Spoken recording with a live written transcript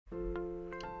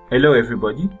Hello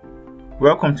everybody,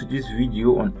 welcome to this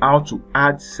video on how to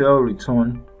add sale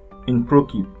return in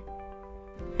Prokip.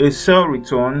 A sale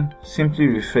return simply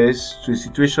refers to a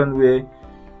situation where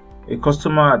a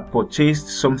customer had purchased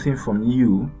something from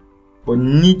you but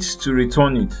needs to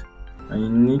return it and you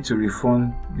need to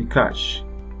refund the cash.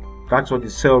 That's what the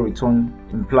sale return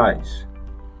implies.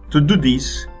 To do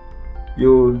this,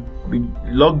 you'll be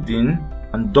logged in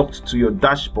and docked to your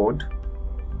dashboard,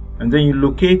 and then you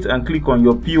locate and click on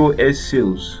your POS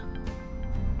sales.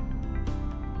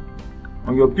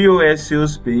 On your POS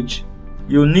sales page,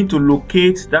 you'll need to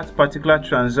locate that particular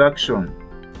transaction.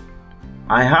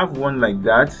 I have one like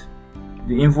that.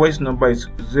 The invoice number is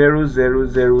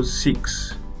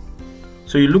 0006.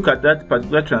 So you look at that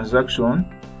particular transaction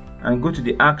and go to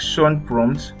the action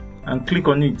prompt and click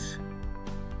on it.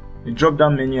 The drop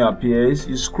down menu appears.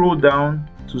 You scroll down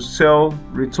to sell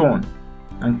return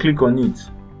and click on it.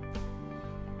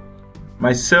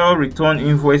 My sell return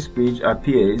invoice page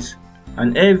appears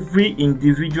and every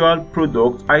individual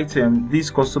product item this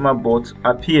customer bought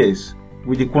appears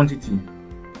with the quantity.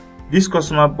 This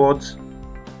customer bought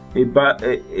a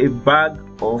bag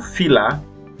of filler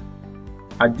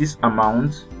at this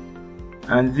amount,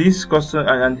 and this customer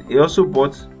and he also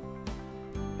bought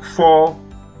 4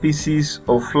 pieces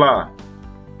of flour,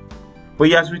 but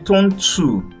he has returned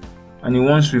 2 and he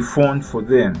wants refund for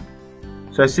them.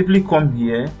 So I simply come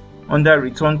here under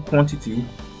return quantity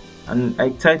and I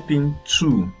type in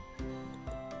 2.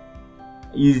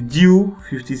 Is due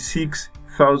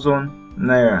 56,000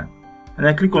 naira and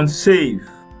I click on save.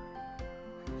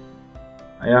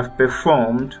 I have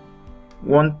performed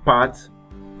one part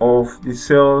of the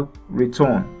sale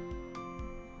return.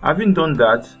 Having done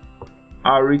that,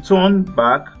 I'll return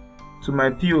back to my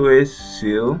POS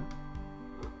sale.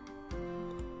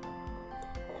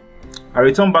 I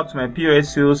return back to my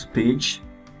POS sales page,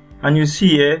 and you see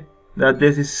here that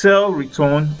there's a sale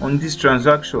return on this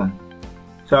transaction.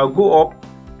 So I'll go up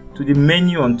to the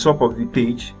menu on top of the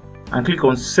page and click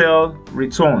on sale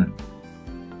return.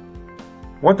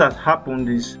 What has happened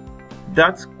is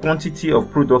that quantity of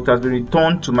product has been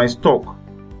returned to my stock.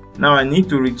 Now I need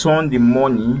to return the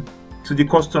money to the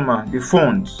customer, the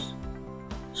funds.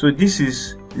 So this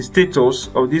is the status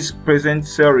of this present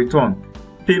sale return.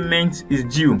 Payment is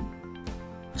due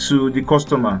to the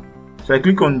customer. So I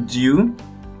click on due,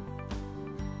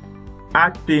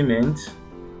 add payment,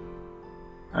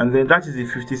 and then that is the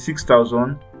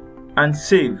 56,000, and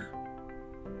save.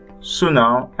 So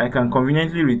now I can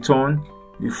conveniently return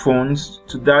the funds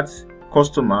to that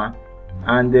customer,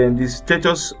 and then the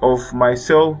status of my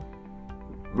sale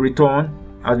return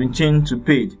has been changed to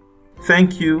paid.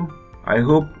 Thank you. I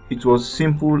hope it was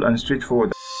simple and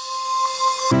straightforward.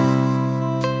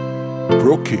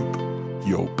 Prokip,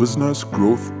 your business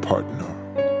growth partner.